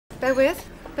Bear with.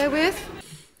 Bear with.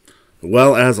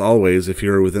 Well, as always, if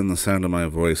you're within the sound of my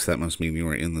voice, that must mean you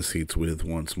are in the seats with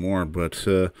once more. But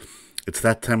it's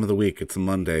that time of the week. It's a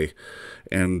Monday,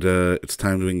 and it's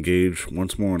time to engage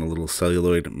once more in a little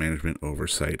celluloid management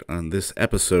oversight. On this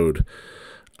episode,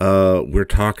 we're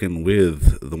talking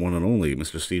with the one and only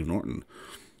Mr. Steve Norton.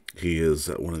 He is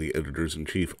one of the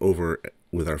editors-in-chief over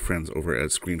with our friends over at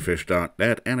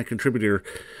screenfish.net and a contributor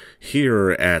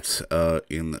here at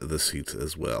In the Seats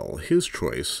as well. His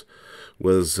choice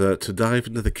was to dive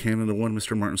into the canon of one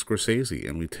Mr. Martin Scorsese,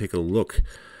 and we take a look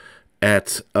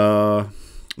at the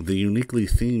uniquely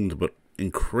themed but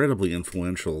incredibly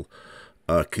influential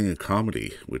King of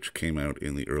Comedy, which came out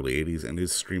in the early 80s and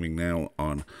is streaming now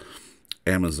on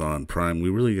Amazon Prime. We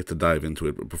really get to dive into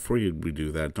it, but before we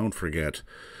do that, don't forget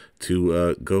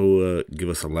to go give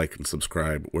us a like and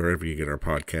subscribe wherever you get our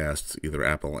podcasts, either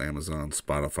Apple, Amazon,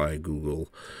 Spotify,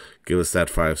 Google. Give us that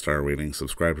 5-star rating,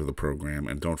 subscribe to the program,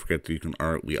 and don't forget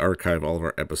that we archive all of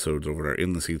our episodes over at our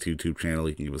In the Seats YouTube channel.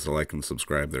 You can give us a like and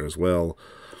subscribe there as well.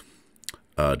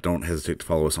 Don't hesitate to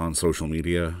follow us on social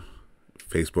media,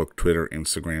 Facebook, Twitter,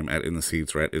 Instagram, at In the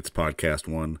Seats, or at It's Podcast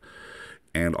One,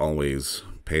 and always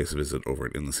pay us a visit over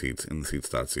at In the Seats,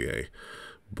 intheseats.ca.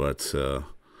 But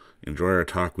enjoy our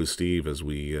talk with Steve as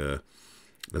we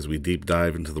deep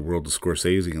dive into the world of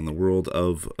Scorsese and the world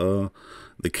of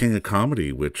the King of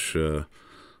Comedy, which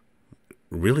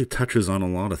really touches on a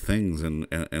lot of things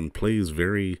and plays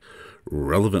very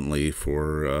relevantly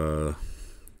for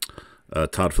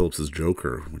Todd Phillips'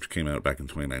 Joker, which came out back in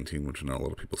 2019, which I know a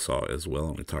lot of people saw as well,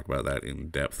 and we talk about that in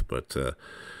depth. But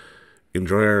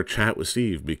enjoy our chat with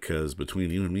Steve, because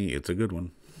between you and me, it's a good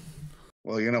one.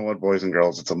 Well, you know what, boys and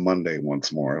girls, it's a Monday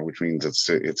once more, which means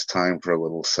it's time for a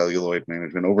little celluloid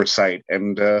management oversight.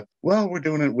 And well, we're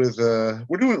doing it with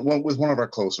one of our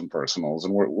close and personals,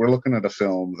 and we're looking at a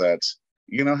film that,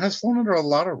 you know, has flown under a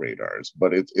lot of radars,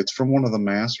 but it's from one of the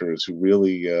masters who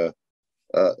really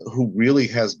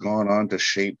has gone on to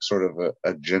shape sort of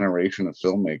a generation of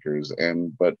filmmakers.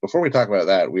 But before we talk about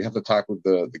that, we have to talk with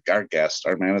our guest,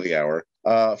 our man of the hour,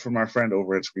 from our friend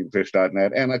over at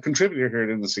screenfish.net and a contributor here at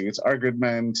In the Seats, our good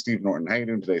man, Steve Norton. How you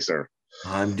doing today, sir?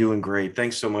 I'm doing great.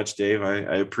 Thanks so much, Dave.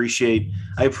 I appreciate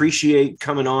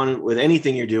coming on with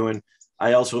anything you're doing.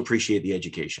 I also appreciate the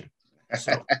education.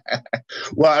 So.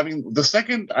 Well, I mean, the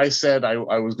second I said I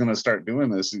was going to start doing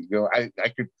this, you know, I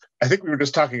think we were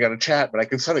just talking out of chat, but I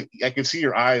could see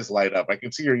your eyes light up. I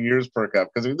could see your ears perk up,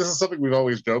 because this is something we've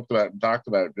always joked about and talked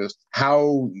about, just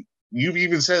how you've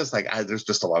even said it's like, there's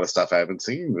just a lot of stuff I haven't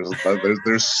seen.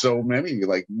 There's so many.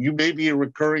 Like, you may be a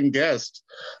recurring guest.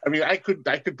 I mean, I could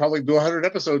probably do 100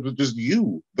 episodes with just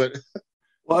you, but.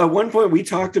 Well, at one point we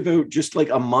talked about just like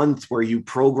a month where you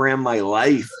program my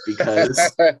life,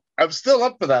 because I'm still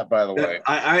up for that, by the way.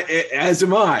 As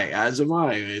am I.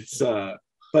 It's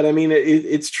but I mean,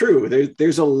 it's true.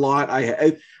 There's a lot.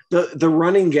 The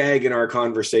running gag in our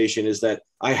conversation is that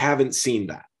I haven't seen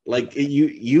that. Like,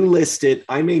 you list it.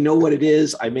 I may know what it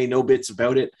is. I may know bits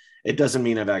about it. It doesn't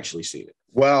mean I've actually seen it.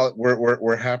 Well,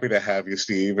 we're happy to have you,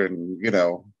 Steve, and you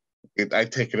know, I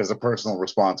take it as a personal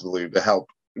responsibility to help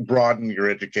broaden your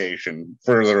education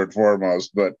further and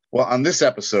foremost. But well, on this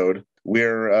episode,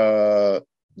 we're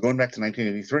going back to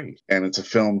 1983, and it's a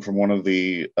film from one of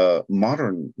the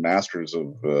modern masters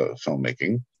of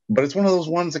filmmaking. But it's one of those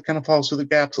ones that kind of falls through the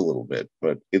gaps a little bit.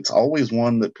 But it's always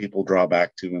one that people draw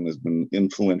back to and has been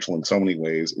influential in so many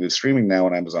ways. It is streaming now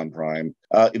on Amazon Prime.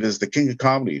 It is The King of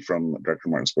Comedy from director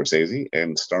Martin Scorsese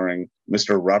and starring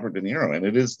Mr. Robert De Niro. And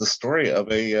it is the story of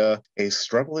a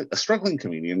struggling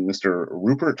comedian, Mr.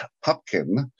 Rupert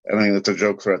Pupkin. I mean, it's a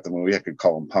joke throughout the movie. I could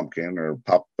call him Pumpkin or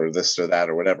Pup or this or that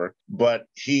or whatever. But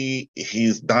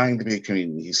he's dying to be a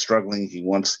comedian. He's struggling. He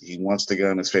wants to get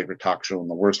on his favorite talk show in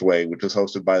the worst way, which is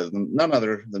hosted by none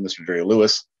other than Mr. Jerry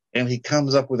Lewis. And he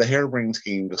comes up with a harebrained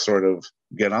scheme to sort of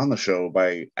get on the show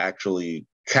by actually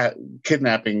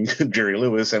kidnapping Jerry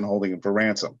Lewis and holding him for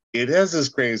ransom. It is as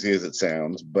crazy as it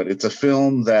sounds, but it's a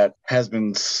film that has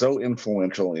been so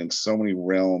influential in so many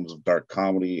realms of dark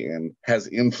comedy and has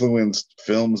influenced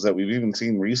films that we've even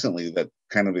seen recently that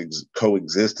kind of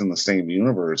coexist in the same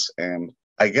universe. And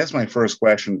I guess my first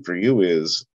question for you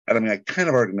is, and I mean, I kind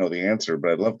of already know the answer, but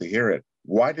I'd love to hear it.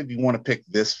 Why did you want to pick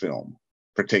this film in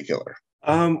particular?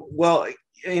 Well,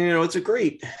 you know, it's a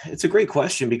great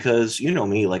question, because you know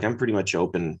me, like, I'm pretty much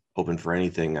open for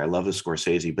anything. I love a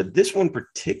Scorsese, but this one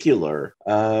particular,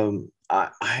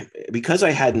 because I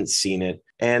hadn't seen it,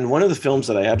 and one of the films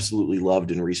that I absolutely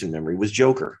loved in recent memory was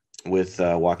Joker with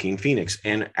Joaquin Phoenix.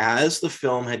 And as the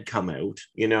film had come out,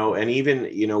 you know, and even,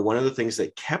 you know, one of the things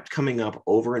that kept coming up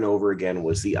over and over again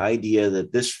was the idea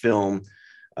that this film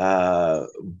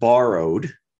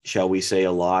borrowed, shall we say,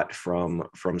 a lot from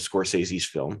Scorsese's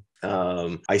film.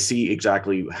 I see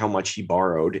exactly how much he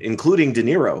borrowed, including De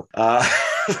Niro,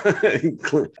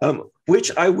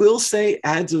 which I will say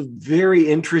adds a very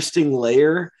interesting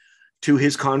layer to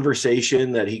his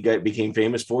conversation that he became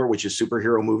famous for, which is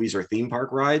superhero movies or theme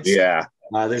park rides. Yeah.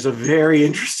 There's a very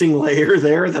interesting layer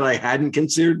there that I hadn't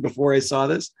considered before I saw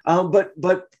this. But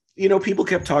people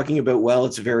kept talking about, well,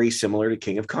 it's very similar to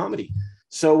King of Comedy.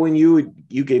 So when you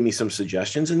gave me some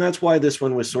suggestions, and that's why this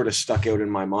one was sort of stuck out in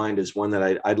my mind as one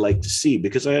that I'd like to see,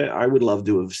 because I would love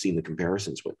to have seen the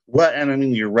comparisons with. Well, and I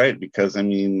mean, you're right, because I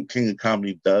mean, King of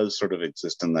Comedy does sort of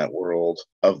exist in that world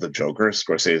of the Joker.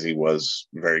 Scorsese was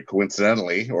very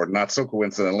coincidentally, or not so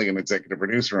coincidentally, an executive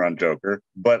producer on Joker.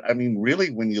 But I mean, really,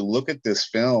 when you look at this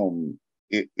film,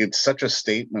 it's such a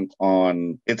statement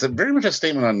on, it's very much a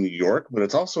statement on New York, but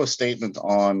it's also a statement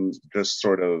on just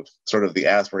sort of the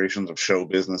aspirations of show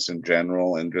business in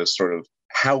general, and just sort of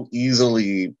how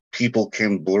easily people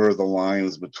can blur the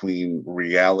lines between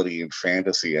reality and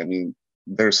fantasy. I mean,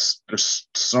 there's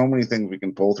so many things we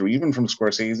can pull through, even from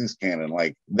Scorsese's canon.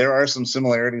 Like, there are some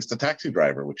similarities to Taxi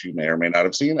Driver, which you may or may not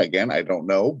have seen. Again, I don't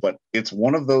know, but it's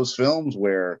one of those films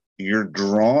where you're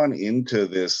drawn into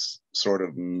this sort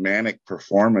of manic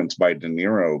performance by De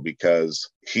Niro, because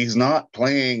he's not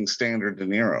playing standard De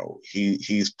Niro.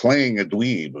 He's playing a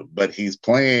dweeb, but he's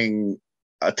playing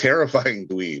a terrifying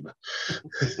dweeb.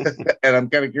 And I'm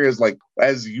kind of curious, like,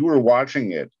 as you were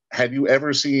watching it, had you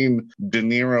ever seen De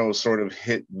Niro sort of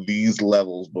hit these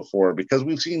levels before? Because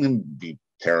we've seen him be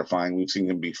terrifying, we've seen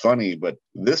him be funny, but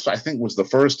this, I think, was the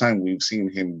first time we've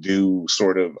seen him do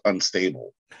sort of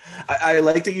unstable. I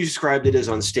like that you described it as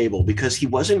unstable, because he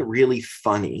wasn't really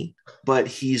funny, but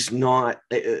he's not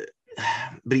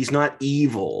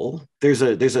evil. There's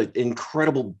an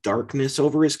incredible darkness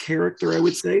over his character, I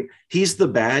would say. He's the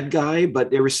bad guy,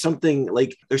 but there's something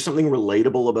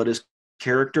relatable about his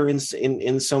character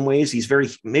in some ways. He's very,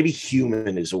 maybe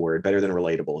human is a word, better than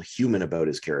relatable, human about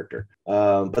his character.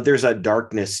 But there's a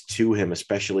darkness to him,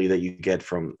 especially that you get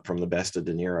from the best of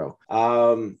De Niro.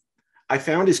 I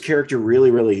found his character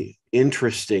really, really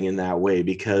interesting in that way,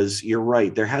 because you're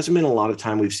right. There hasn't been a lot of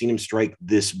time we've seen him strike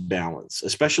this balance,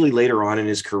 especially later on in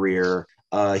his career.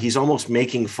 He's almost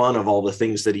making fun of all the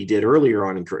things that he did earlier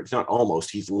on in career. It's not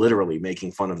almost, he's literally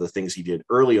making fun of the things he did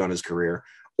early on his career,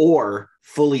 or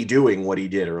fully doing what he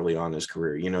did early on in his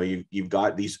career. You know, you've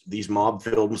got these mob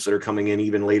films that are coming in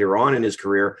even later on in his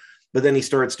career, but then he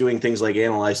starts doing things like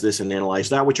Analyze This and Analyze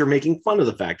That, which are making fun of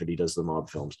the fact that he does the mob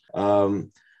films.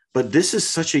 But this is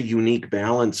such a unique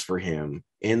balance for him,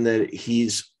 in that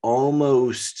he's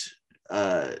almost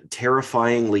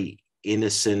terrifyingly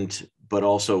innocent, but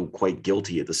also quite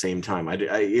guilty at the same time.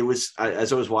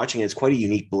 As I was watching it, it's quite a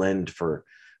unique blend for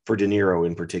De Niro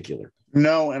in particular.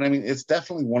 No, and I mean, it's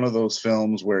definitely one of those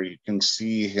films where you can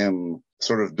see him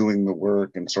sort of doing the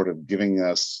work and sort of giving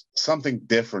us something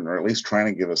different, or at least trying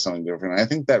to give us something different. And I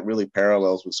think that really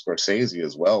parallels with Scorsese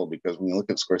as well, because when you look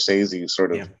at Scorsese's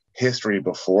sort of history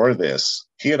before this,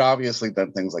 he had obviously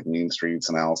done things like Mean Streets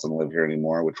and Alice Doesn't Live Here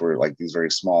Anymore, which were like these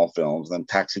very small films. Then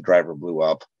Taxi Driver blew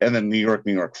up, and then New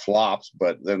York flopped.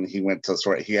 But then he went to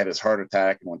he had his heart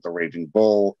attack and went to Raging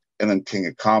Bull, and then King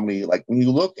of Comedy. Like, when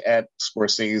you look at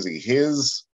Scorsese,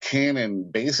 his canon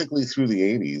basically through the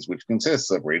 80s, which consists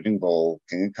of Raging Bull,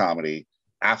 King of Comedy,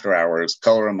 After Hours,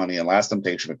 Color of Money, and Last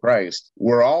Temptation of Christ,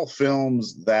 were all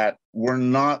films that were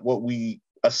not what we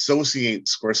associate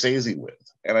Scorsese with.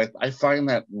 And I find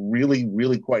that really,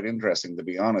 really quite interesting, to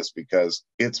be honest, because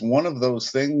it's one of those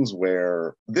things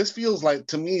where this feels like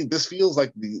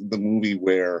the movie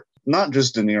where not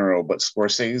just De Niro, but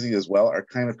Scorsese as well are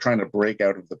kind of trying to break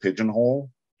out of the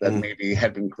pigeonhole that maybe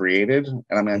had been created. And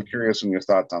I mean, I'm curious on your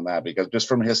thoughts on that, because just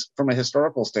from a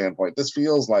historical standpoint, this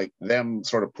feels like them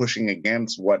sort of pushing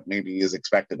against what maybe is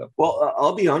expected of them. Well,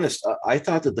 I'll be honest. I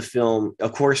thought that the film,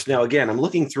 of course, now again, I'm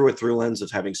looking through it through a lens of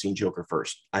having seen Joker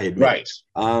first, I admit. Right.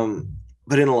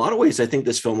 But in a lot of ways, I think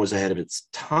this film was ahead of its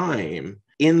time,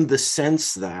 in the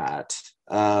sense that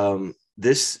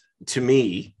this, to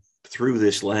me, through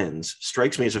this lens,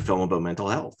 strikes me as a film about mental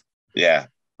health. Yeah.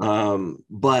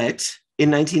 But in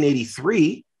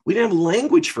 1983, we didn't have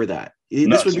language for that.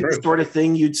 This would be the sort of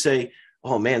thing you'd say,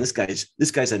 "Oh man, this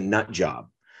guy's a nut job."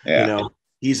 Yeah. You know,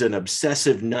 he's an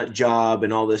obsessive nut job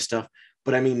and all this stuff.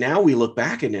 But I mean, now we look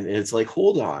back at it and it's like,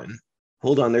 hold on.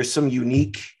 There's some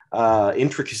unique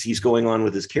intricacies going on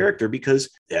with his character, because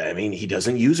I mean, he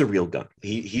doesn't use a real gun.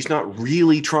 He's not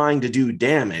really trying to do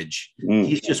damage.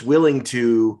 He's just willing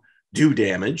to do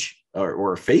damage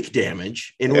or fake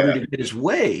damage in order to get his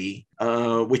way,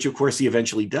 which of course he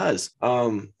eventually does.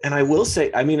 And I will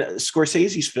say, I mean,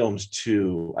 Scorsese's films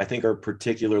too, I think are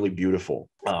particularly beautiful,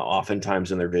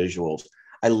 oftentimes in their visuals.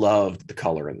 I loved the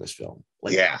color in this film.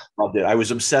 Like, loved it. I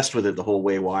was obsessed with it the whole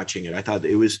way watching it. I thought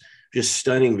it was just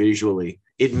stunning visually.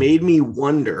 It made me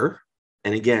wonder,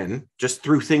 and again, just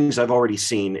through things I've already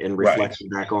seen and reflecting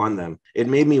back on them, it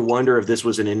made me wonder if this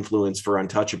was an influence for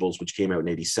Untouchables, which came out in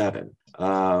 '87.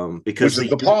 Because which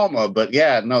is De Palma, but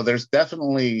there's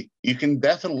definitely, you can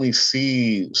definitely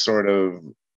see sort of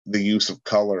the use of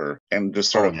color and just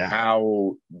sort of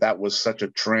how that was such a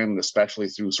trend, especially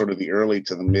through sort of the early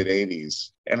to the mid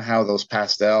 80s, and how those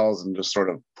pastels and just sort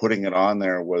of putting it on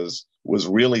there was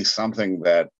really something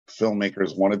that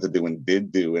filmmakers wanted to do and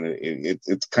did do. And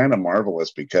it's kind of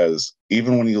marvelous, because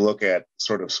even when you look at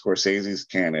sort of Scorsese's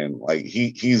canon, like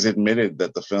he's admitted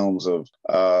that the films of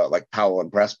like Powell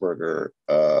and Pressburger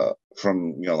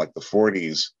from, like the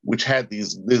 40s, which had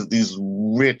these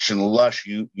rich and lush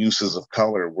uses of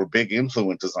color, were big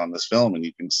influences on this film. And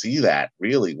you can see that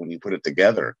really when you put it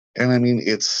together. And I mean,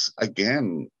 it's,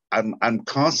 again, I'm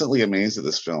constantly amazed at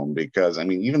this film, because I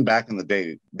mean, even back in the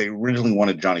day, they originally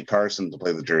wanted Johnny Carson to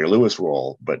play the Jerry Lewis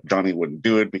role, but Johnny wouldn't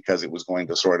do it because it was going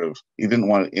to sort of, he didn't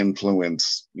want to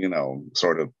influence,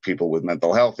 sort of people with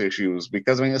mental health issues,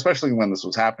 because I mean, especially when this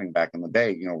was happening back in the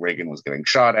day, Reagan was getting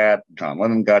shot at, John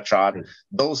Lennon got shot,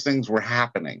 those things were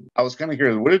happening. I was kind of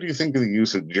curious, what did you think of the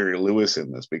use of Jerry Lewis in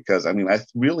this? Because I mean, I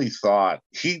really thought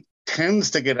he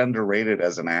tends to get underrated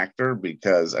as an actor,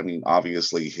 because I mean,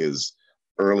 obviously his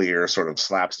earlier sort of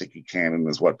slapsticky canon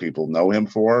is what people know him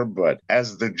for, but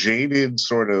as the jaded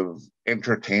sort of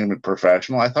entertainment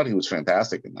professional, I thought he was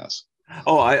fantastic in this.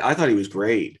 Oh, I thought he was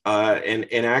great.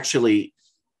 And actually,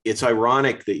 it's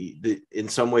ironic that in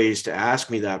some ways to ask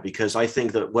me that, because I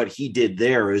think that what he did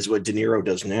there is what De Niro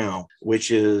does now, which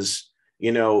is,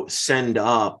 send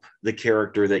up the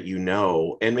character that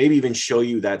and maybe even show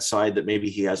you that side that maybe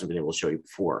he hasn't been able to show you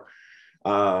before.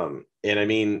 And I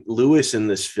mean, Lewis in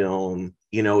this film,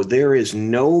 there is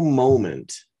no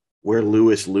moment where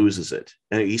Lewis loses it.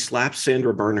 And he slaps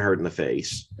Sandra Bernhard in the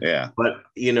face. Yeah. But,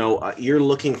 you're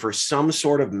looking for some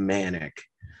sort of manic.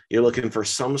 You're looking for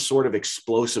some sort of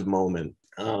explosive moment.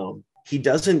 He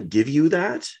doesn't give you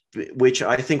that, which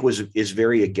I think is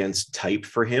very against type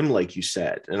for him, like you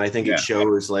said. And I think it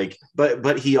shows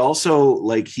but he also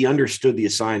he understood the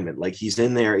assignment. Like he's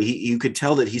in there. You could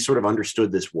tell that he sort of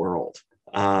understood this world.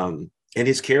 And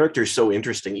his character is so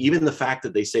interesting. Even the fact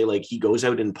that they say he goes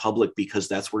out in public because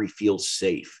that's where he feels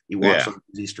safe. He walks on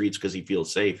these streets because he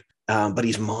feels safe. But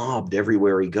he's mobbed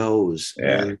everywhere he goes.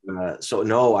 Yeah. And,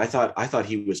 I thought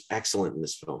he was excellent in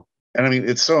this film. And I mean,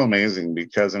 it's so amazing,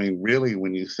 because I mean, really,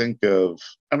 when you think of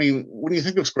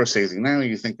Scorsese, now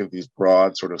you think of these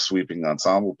broad sort of sweeping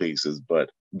ensemble pieces, but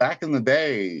back in the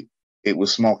day, it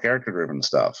was small character driven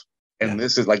stuff. And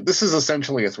this is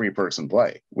essentially a 3-person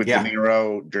play with De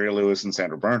Niro, Jerry Lewis, and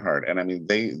Sandra Bernhard. And I mean,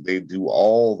 they do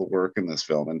all the work in this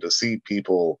film, and to see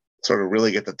people sort of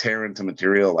really get to tear into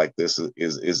material like this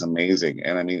is amazing.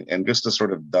 And I mean, and just to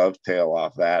sort of dovetail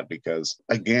off that, because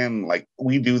again,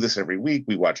 we do this every week,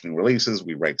 we watch new releases,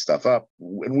 we write stuff up,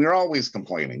 and we're always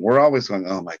complaining. We're always going,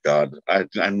 oh my God,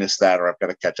 I missed that, or I've got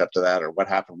to catch up to that, or what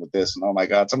happened with this? And oh my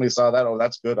God, somebody saw that. Oh,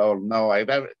 that's good. Oh no,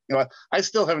 I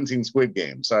still haven't seen Squid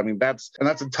Game. So I mean, that's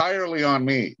entirely on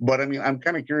me. But I mean, I'm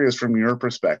kind of curious from your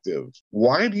perspective,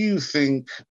 why do you think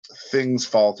things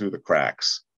fall through the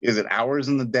cracks? Is it hours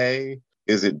in the day?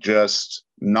 Is it just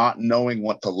not knowing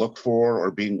what to look for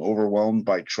or being overwhelmed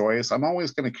by choice? I'm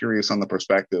always kind of curious on the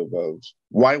perspective of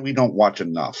why we don't watch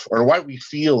enough, or why we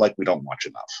feel like we don't watch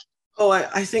enough. Oh,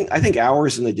 I think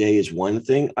hours in the day is one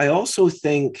thing. I also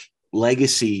think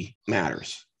legacy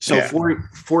matters. So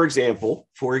for example,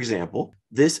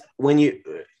 this, when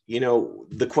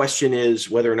the question is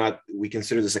whether or not we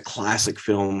consider this a classic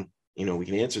film. We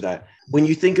can answer that. When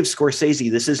you think of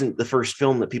Scorsese, this isn't the first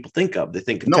film that people think of. They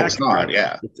think of it's not.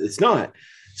 Yeah, it's not.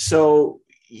 So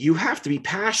you have to be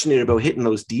passionate about hitting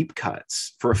those deep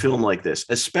cuts for a film like this,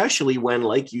 especially when,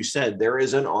 like you said, there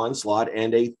is an onslaught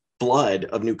and a flood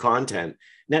of new content.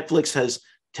 Netflix has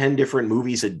 10 different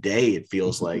movies a day, it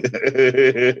feels like.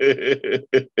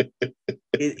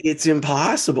 It's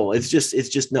impossible. It's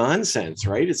just nonsense,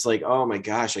 right? It's like, oh my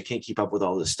gosh, I can't keep up with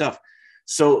all this stuff.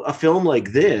 So a film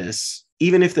like this,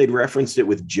 even if they'd referenced it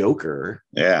with Joker,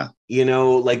 that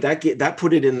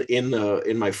put it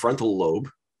in my frontal lobe,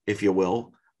 if you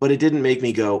will, but it didn't make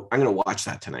me go, I'm going to watch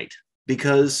that tonight,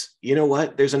 because you know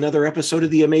what? There's another episode of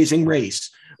The Amazing Race,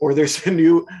 or there's a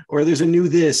new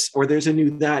this, or there's a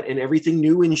new that, and everything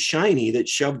new and shiny that's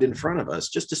shoved in front of us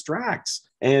just distracts.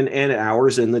 And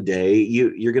hours in the day,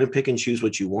 you're going to pick and choose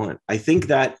what you want. I think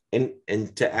that, and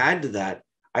to add to that,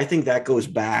 I think that goes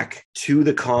back to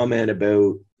the comment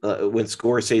about when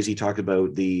Scorsese talked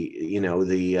about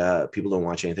the people don't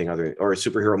watch anything other or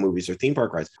superhero movies or theme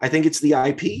park rides. I think it's the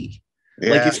IP. Yeah.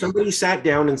 Like if somebody sat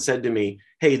down and said to me,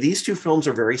 hey, these two films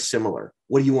are very similar.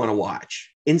 What do you want to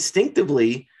watch?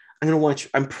 Instinctively,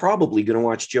 I'm probably going to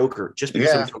watch Joker just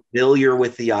because I'm familiar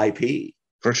with the IP.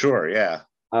 For sure, yeah.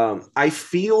 I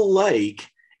feel like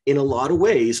in a lot of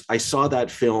ways, I saw that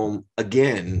film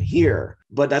again here,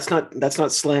 but that's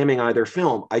not slamming either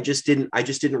film. I just didn't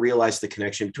realize the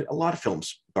connection between a lot of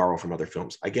films borrow from other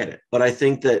films. I get it. But I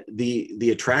think that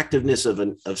the attractiveness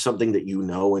of something that you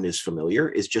know and is familiar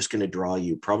is just going to draw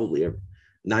you probably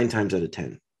 9 times out of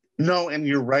 10. No, and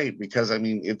you're right, because I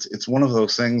mean, it's one of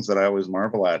those things that I always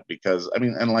marvel at, because I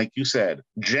mean, and like you said,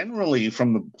 generally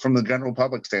from the general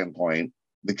public standpoint,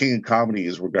 the King of Comedy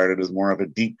is regarded as more of a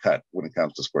deep cut when it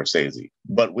comes to Scorsese.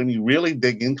 But when you really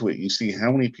dig into it, you see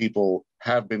how many people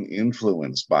have been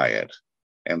influenced by it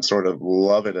and sort of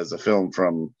love it as a film,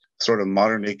 from sort of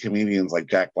modern day comedians like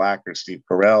Jack Black or Steve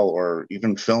Carell, or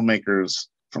even filmmakers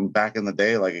from back in the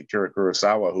day like Akira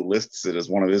Kurosawa, who lists it as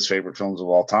one of his favorite films of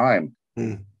all time.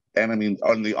 And I mean,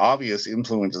 on the obvious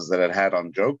influences that it had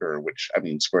on Joker, which I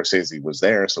mean, Scorsese was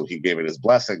there, so he gave it his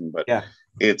blessing. But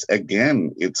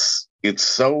it's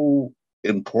so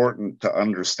important to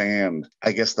understand,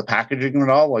 I guess, the packaging of it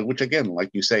all, which again, like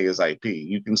you say, is IP.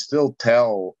 You can still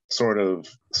tell sort of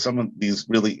some of these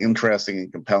really interesting and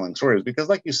compelling stories, because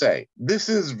like you say, this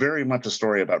is very much a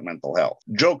story about mental health.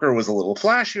 Joker was a little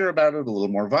flashier about it, a little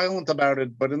more violent about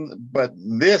it, but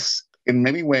this, in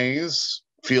many ways,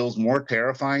 feels more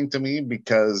terrifying to me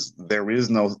because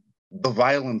the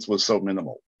violence was so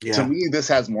minimal. Yeah. To me, this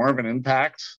has more of an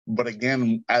impact, but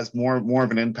again, as more of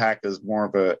an impact as more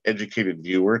of an educated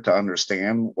viewer to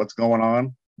understand what's going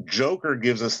on. Joker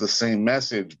gives us the same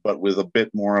message, but with a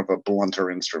bit more of a blunter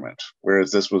instrument,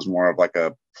 whereas this was more of like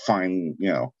a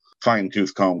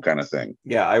fine-tooth comb kind of thing.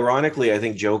 Yeah, ironically, I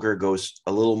think Joker goes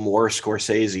a little more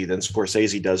Scorsese than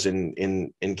Scorsese does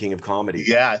in King of Comedy.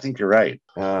 Yeah, I think you're right.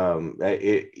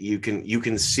 You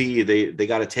can see they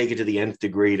got to take it to the nth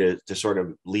degree to sort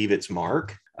of leave its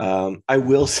mark. I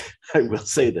will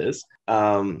say this,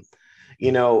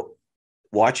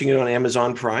 watching it on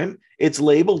Amazon Prime, it's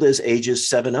labeled as ages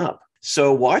 7 up.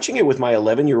 So watching it with my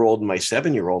 11-year-old and my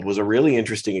 7-year-old was a really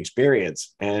interesting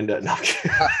experience. And I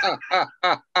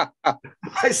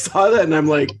saw that and I'm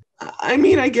like, I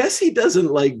mean, I guess he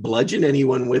doesn't like bludgeon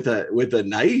anyone with a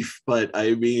knife, but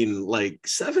I mean, like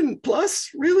 7+,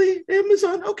 really?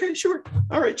 Amazon? Okay, sure.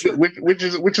 All right, sure. Which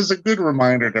is a good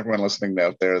reminder to everyone listening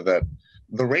out there that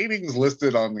the ratings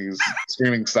listed on these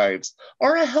streaming sites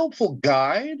are a helpful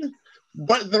guide,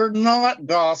 but they're not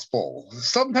gospel.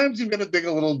 Sometimes you've got to dig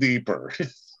a little deeper.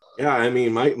 Yeah, I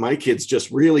mean, my kids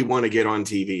just really want to get on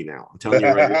TV now. I'm telling you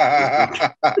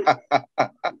right.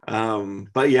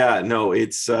 But yeah, no,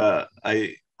 it's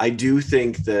I do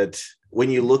think that when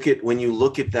you look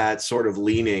at that sort of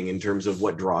leaning in terms of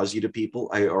what draws you to people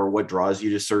or what draws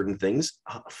you to certain things,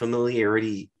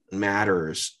 familiarity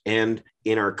matters. And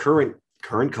in our current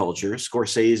culture,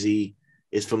 Scorsese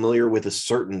is familiar with a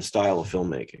certain style of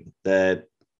filmmaking that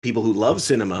people who love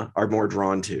cinema are more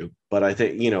drawn to. But I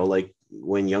think, like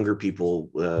when younger people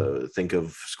think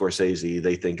of Scorsese,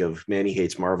 they think of Man, he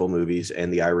hates Marvel movies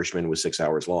and The Irishman was 6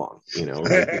 hours long, you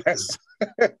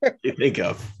think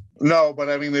of. No, but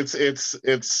I mean, it's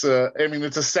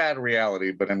a sad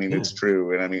reality, but I mean, it's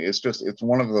true. And I mean, it's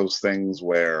one of those things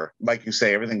where, like you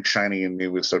say, everything shiny and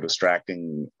new is so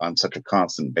distracting on such a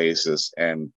constant basis.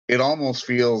 And it almost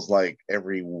feels like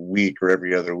every week or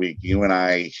every other week, you and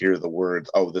I hear the words,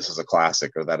 oh, this is a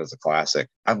classic or that is a classic.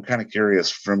 I'm kind of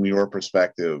curious from your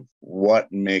perspective,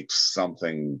 what makes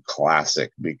something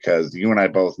classic? Because you and I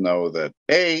both know that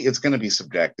A, it's going to be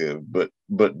subjective, but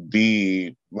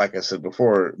B, like I said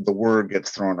before, the word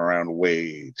gets thrown around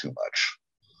way too much.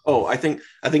 Oh, I think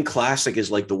classic is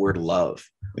like the word love.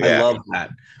 Yeah. I love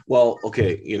that. Well,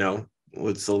 okay,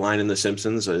 what's the line in The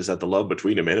Simpsons? Is that the love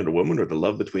between a man and a woman, or the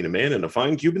love between a man and a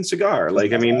fine Cuban cigar?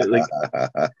 Like, I mean, like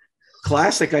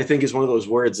classic, I think, is one of those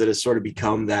words that has sort of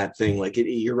become that thing. Like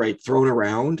you're right, thrown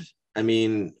around. I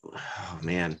mean, oh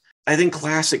man. I think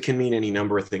classic can mean any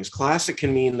number of things. Classic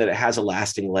can mean that it has a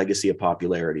lasting legacy of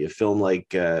popularity. A film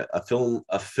like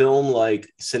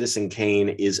Citizen Kane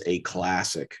is a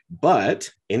classic, but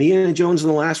Indiana Jones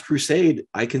and the Last Crusade,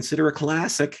 I consider a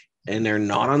classic, and they're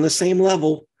not on the same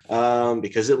level.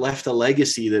 because it left a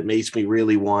legacy that makes me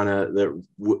really want to,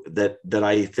 that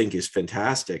I think is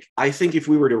fantastic. I think if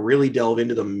we were to really delve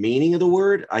into the meaning of the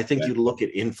word, I think you'd look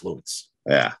at influence.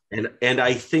 Yeah. And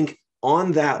I think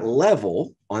on that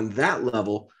level,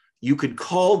 you could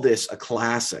call this a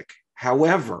classic.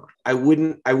 However, I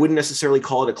wouldn't necessarily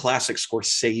call it a classic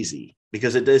Scorsese,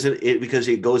 because because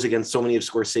it goes against so many of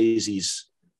Scorsese's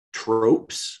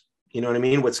tropes. You know what I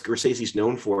mean? What Scorsese's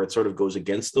known for, it sort of goes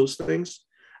against those things.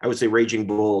 I would say Raging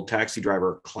Bull, Taxi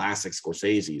Driver, classic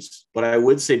Scorsese's. But I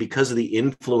would say because of the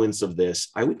influence of this,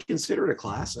 I would consider it a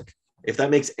classic, if that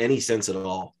makes any sense at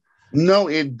all. No,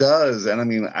 it does. And I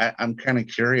mean, I'm kind of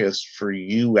curious for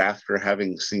you, after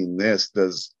having seen this,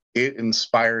 does it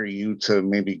inspire you to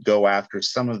maybe go after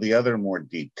some of the other more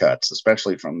deep cuts,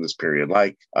 especially from this period,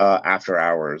 like After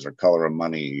Hours or Color of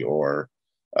Money or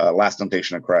Last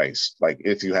Temptation of Christ? Like,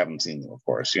 if you haven't seen them, of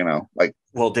course, like.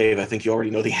 Well, Dave, I think you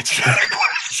already know the answer to that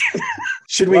question.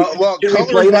 Should we Color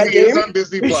of Money is on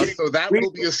Disney Plus, so that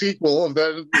will be a sequel of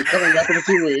that coming up in a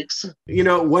few weeks.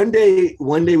 One day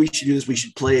we should do this. We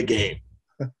should play a game.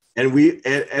 And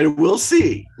we'll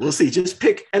see. Just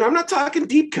pick, and I'm not talking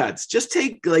deep cuts. Just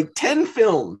take like 10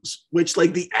 films, which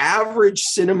like the average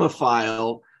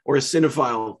cinemaphile or a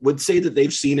cinephile would say that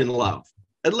they've seen and love.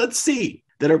 And let's see,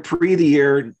 that are pre the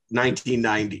year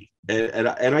 1990.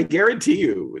 And I guarantee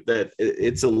you that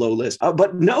it's a low list.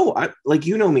 But no,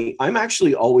 you know me, I'm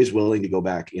actually always willing to go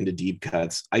back into deep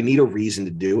cuts. I need a reason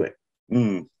to do it.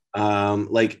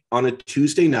 Like on a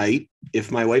Tuesday night,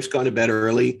 if my wife's gone to bed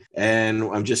early and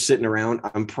I'm just sitting around,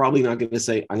 I'm probably not going to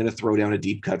say I'm going to throw down a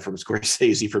deep cut from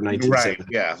Scorsese from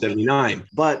 1979. Right,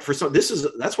 But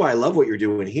that's why I love what you're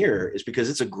doing here, is because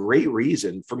it's a great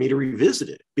reason for me to revisit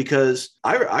it, because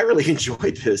I really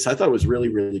enjoyed this. I thought it was really,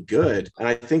 really good. And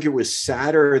I think it was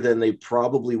sadder than they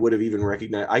probably would have even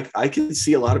recognized. I can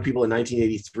see a lot of people in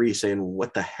 1983 saying,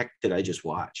 what the heck did I just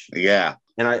watch? Yeah.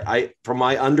 And I, from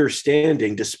my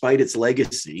understanding, despite its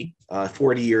legacy,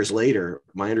 40 years later,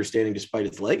 my understanding, despite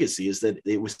its legacy, is that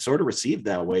it was sort of received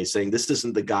that way, saying this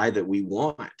isn't the guy that we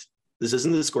want. This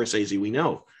isn't the Scorsese we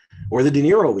know, or the De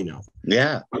Niro we know.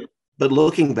 Yeah. But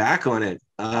looking back on it,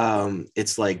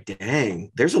 it's like,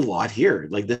 dang, there's a lot here.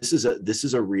 Like this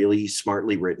is a really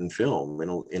smartly written film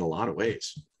in a lot of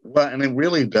ways. Well, and it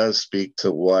really does speak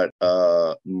to what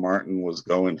Martin was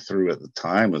going through at the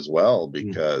time as well,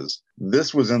 because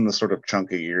this was in the sort of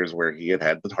chunk of years where he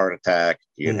had the heart attack,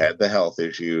 he had the health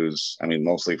issues. I mean,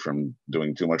 mostly from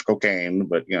doing too much cocaine,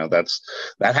 but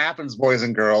that happens, boys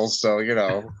and girls. So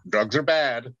drugs are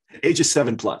bad. Age is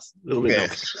 7+.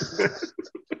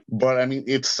 But I mean,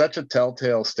 it's such a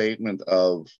telltale statement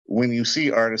of when you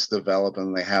see artists develop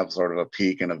and they have sort of a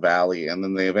peak and a valley, and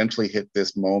then they eventually hit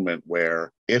this moment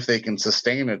where if they can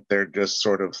sustain it, they're just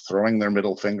sort of throwing their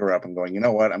middle finger up and going, you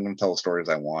know what, I'm going to tell the stories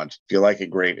I want. If you like it,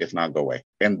 great. If not, go away.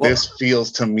 And this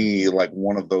feels to me like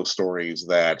one of those stories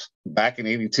that back in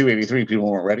 82, 83, people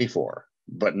weren't ready for.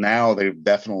 But now they're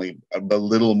definitely a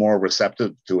little more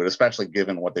receptive to it, especially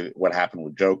given what happened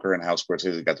with Joker and how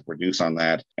Scorsese got to produce on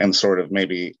that, and sort of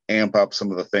maybe amp up some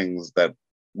of the things that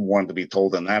wanted to be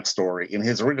told in that story, in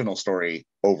his original story,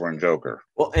 over in Joker.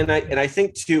 Well, and I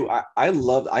think too,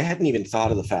 I hadn't even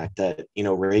thought of the fact that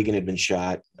Reagan had been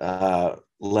shot,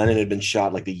 Lennon had been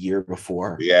shot like the year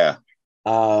before. Yeah.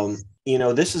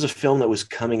 This is a film that was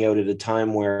coming out at a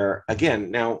time where,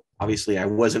 again, now obviously I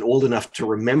wasn't old enough to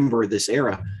remember this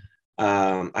era.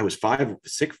 I was 5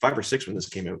 or 6 when this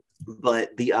came out.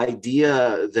 But the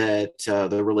idea that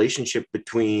the relationship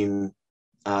between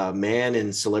man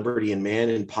and celebrity and man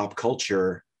and pop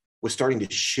culture was starting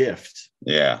to shift.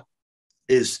 Yeah.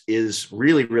 Is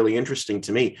really, really interesting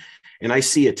to me. And I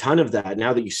see a ton of that.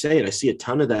 Now that you say it, I see a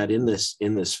ton of that in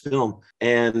this film.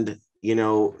 And,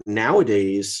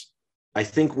 nowadays, I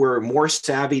think we're more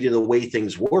savvy to the way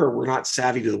things were. We're not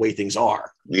savvy to the way things are.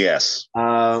 Yes.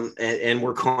 And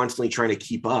we're constantly trying to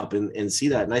keep up and see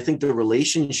that. And I think the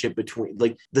relationship between,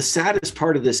 like, the saddest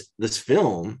part of this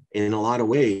film in a lot of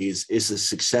ways is the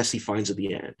success he finds at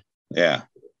the end. Yeah.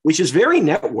 Which is very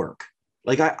Network.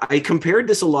 Like I compared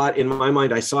this a lot in my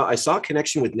mind. I saw a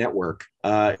connection with Network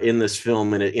in this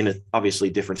film in a obviously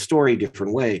different story,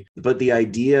 different way. But the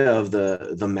idea of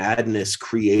the madness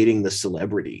creating the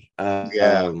celebrity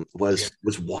was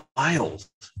wild.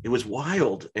 It was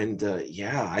wild, and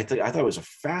I thought it was a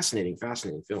fascinating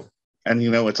film. And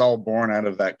it's all born out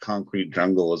of that concrete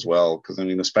jungle as well. Because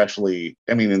especially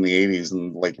in the 80s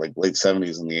and like late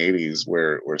 70s and the 80s,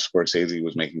 where Scorsese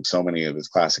was making so many of his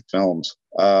classic films.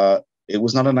 It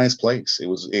was not a nice place. It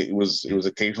was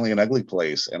occasionally an ugly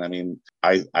place. And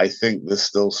I think this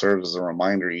still serves as a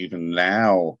reminder, even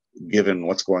now, given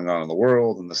what's going on in the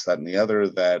world and this, that, and the other,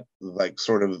 that like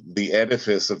sort of the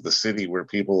edifice of the city where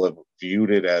people have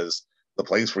viewed it as the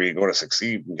place where you go to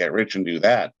succeed and get rich and do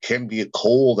that can be a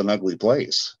cold and ugly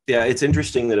place. Yeah, it's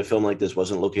interesting that a film like this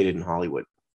wasn't located in Hollywood.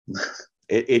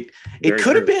 It Very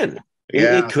could have true. been.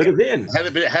 Yeah, It could have been. Had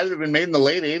it been made in the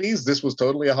late 80s, this was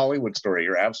totally a Hollywood story.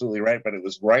 You're absolutely right, but it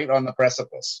was right on the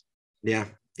precipice. Yeah.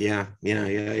 It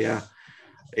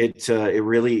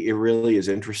really is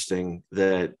interesting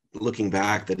that looking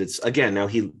back that it's, again, now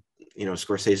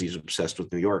Scorsese is obsessed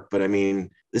with New York, but I mean,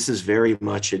 this is very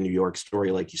much a New York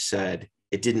story, like you said.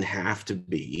 It didn't have to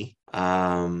be.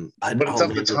 But it's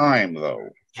of the time, though.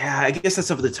 Yeah, I guess that's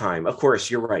of the time. Of course,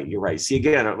 you're right. See,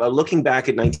 again, looking back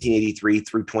at 1983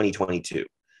 through 2022.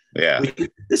 Yeah.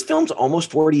 This film's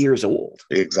almost 40 years old.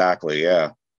 Exactly,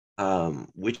 yeah.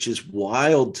 Which is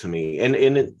wild to me. And I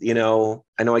know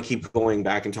I keep going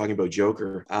back and talking about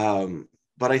Joker,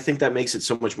 but I think that makes it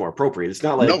so much more appropriate. It's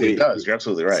not like it does. You're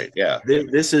absolutely right. Yeah.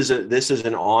 This is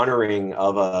an honoring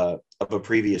of a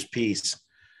previous piece,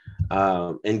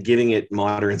 and giving it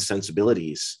modern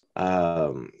sensibilities.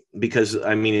 Because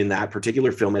I mean, in that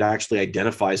particular film, it actually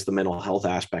identifies the mental health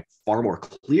aspect far more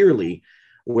clearly.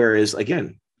 Whereas,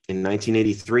 again, in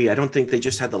 1983, I don't think they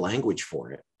just had the language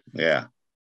for it. Yeah.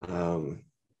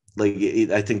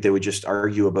 I think they would just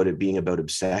argue about it being about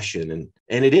obsession, and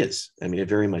it is. I mean, it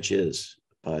very much is.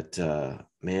 But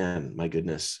man, my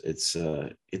goodness, it's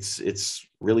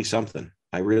really something.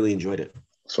 I really enjoyed it.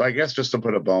 So I guess just to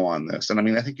put a bow on this, and I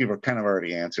mean, I think you've kind of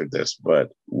already answered this,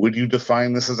 but would you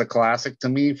define this as a classic to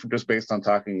me, just based on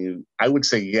talking to you? I would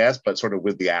say yes, but sort of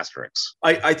with the asterisks.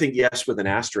 I think yes with an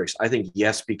asterisk. I think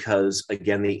yes because,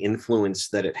 again, the influence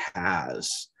that it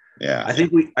has. Yeah, I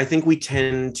think we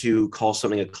tend to call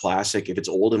something a classic if it's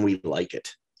old and we like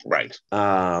it. Right.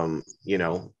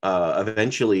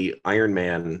 Eventually Iron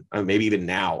Man, maybe even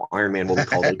now, Iron Man will be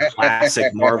called a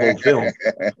classic Marvel film.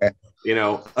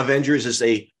 Avengers is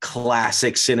a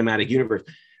classic cinematic universe.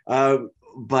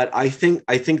 But I think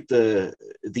the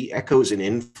echoes and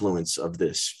influence of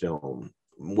this film,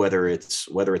 whether it's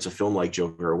a film like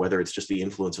Joker or whether it's just the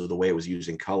influence of the way it was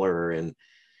using color and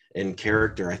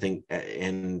character, I think,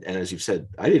 and as you've said,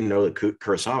 I didn't know that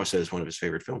Kurosawa said it's one of his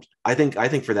favorite films. I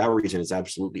think for that reason, it's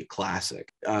absolutely a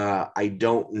classic. I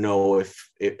don't know if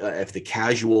the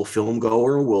casual film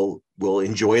goer will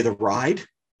enjoy the ride.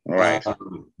 Right.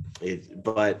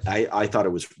 But I thought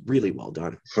it was really well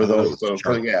done. For those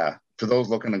looking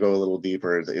to go a little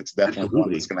deeper, it's definitely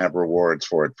one that's going to have rewards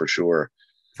for it, for sure.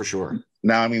 For sure.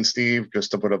 Now, I mean, Steve,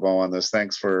 just to put a bow on this,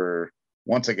 thanks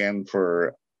once again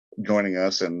for joining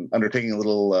us and undertaking a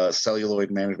little celluloid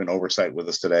management oversight with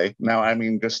us today. Now, I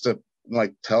mean, just to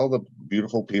tell the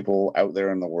beautiful people out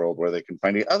there in the world where they can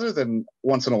find you, other than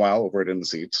once in a while over at In the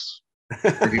Seats.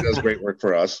 He does great work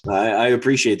for us. I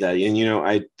appreciate that, and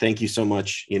I thank you so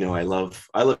much. I love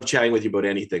chatting with you about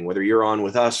anything, whether you're on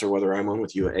with us or whether I'm on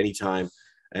with you at any time.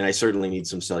 And I certainly need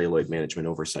some celluloid management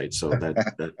oversight, so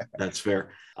that's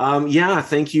fair.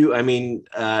 Thank you. I mean,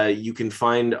 you can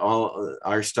find all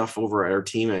our stuff over at our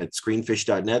team at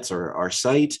screenfish.net, or our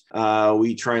site.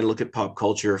 We try and look at pop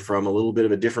culture from a little bit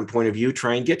of a different point of view,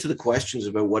 try and get to the questions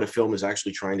about what a film is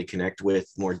actually trying to connect with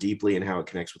more deeply and how it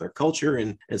connects with our culture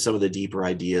and some of the deeper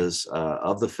ideas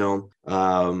of the film.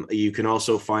 You can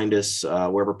also find us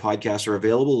wherever podcasts are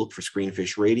available. Look for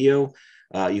Screenfish Radio.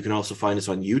 You can also find us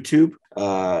on YouTube,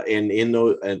 and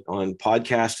on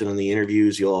podcast and on the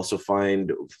interviews. You'll also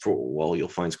find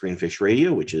Screenfish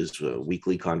Radio, which is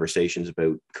weekly conversations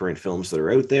about current films that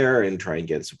are out there, and try and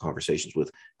get some conversations with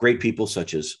great people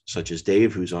such as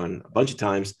Dave, who's on a bunch of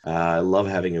times. I love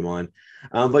having him on.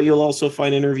 But you'll also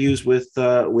find interviews with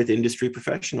industry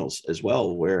professionals as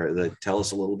well, where they tell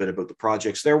us a little bit about the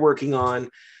projects they're working on.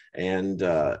 And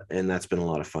that's been a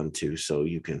lot of fun too. So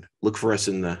you can look for us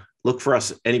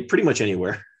pretty much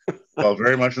anywhere. Well,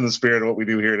 very much in the spirit of what we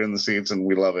do here at In the Seats, and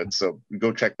we love it. So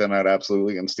go check them out.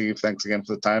 Absolutely. And Steve, thanks again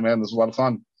for the time, man. This was a lot of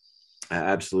fun.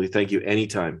 Absolutely. Thank you.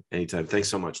 Anytime. Thanks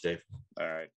so much, Dave. All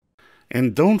right.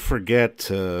 And don't forget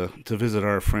to visit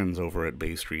our friends over at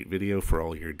Bay Street Video for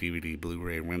all your DVD,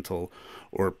 Blu-ray rental,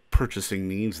 or purchasing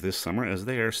needs this summer, as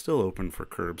they are still open for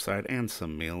curbside and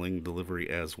some mailing delivery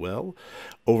as well.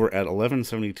 Over at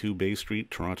 1172 Bay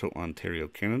Street, Toronto, Ontario,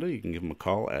 Canada, you can give them a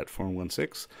call at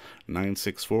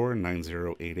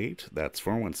 416-964-9088. That's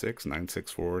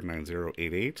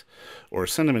 416-964-9088. Or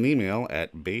send them an email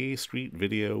at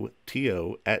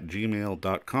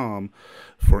baystreetvideoto@gmail.com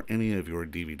for any of your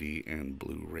DVD and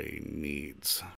Blu-ray needs.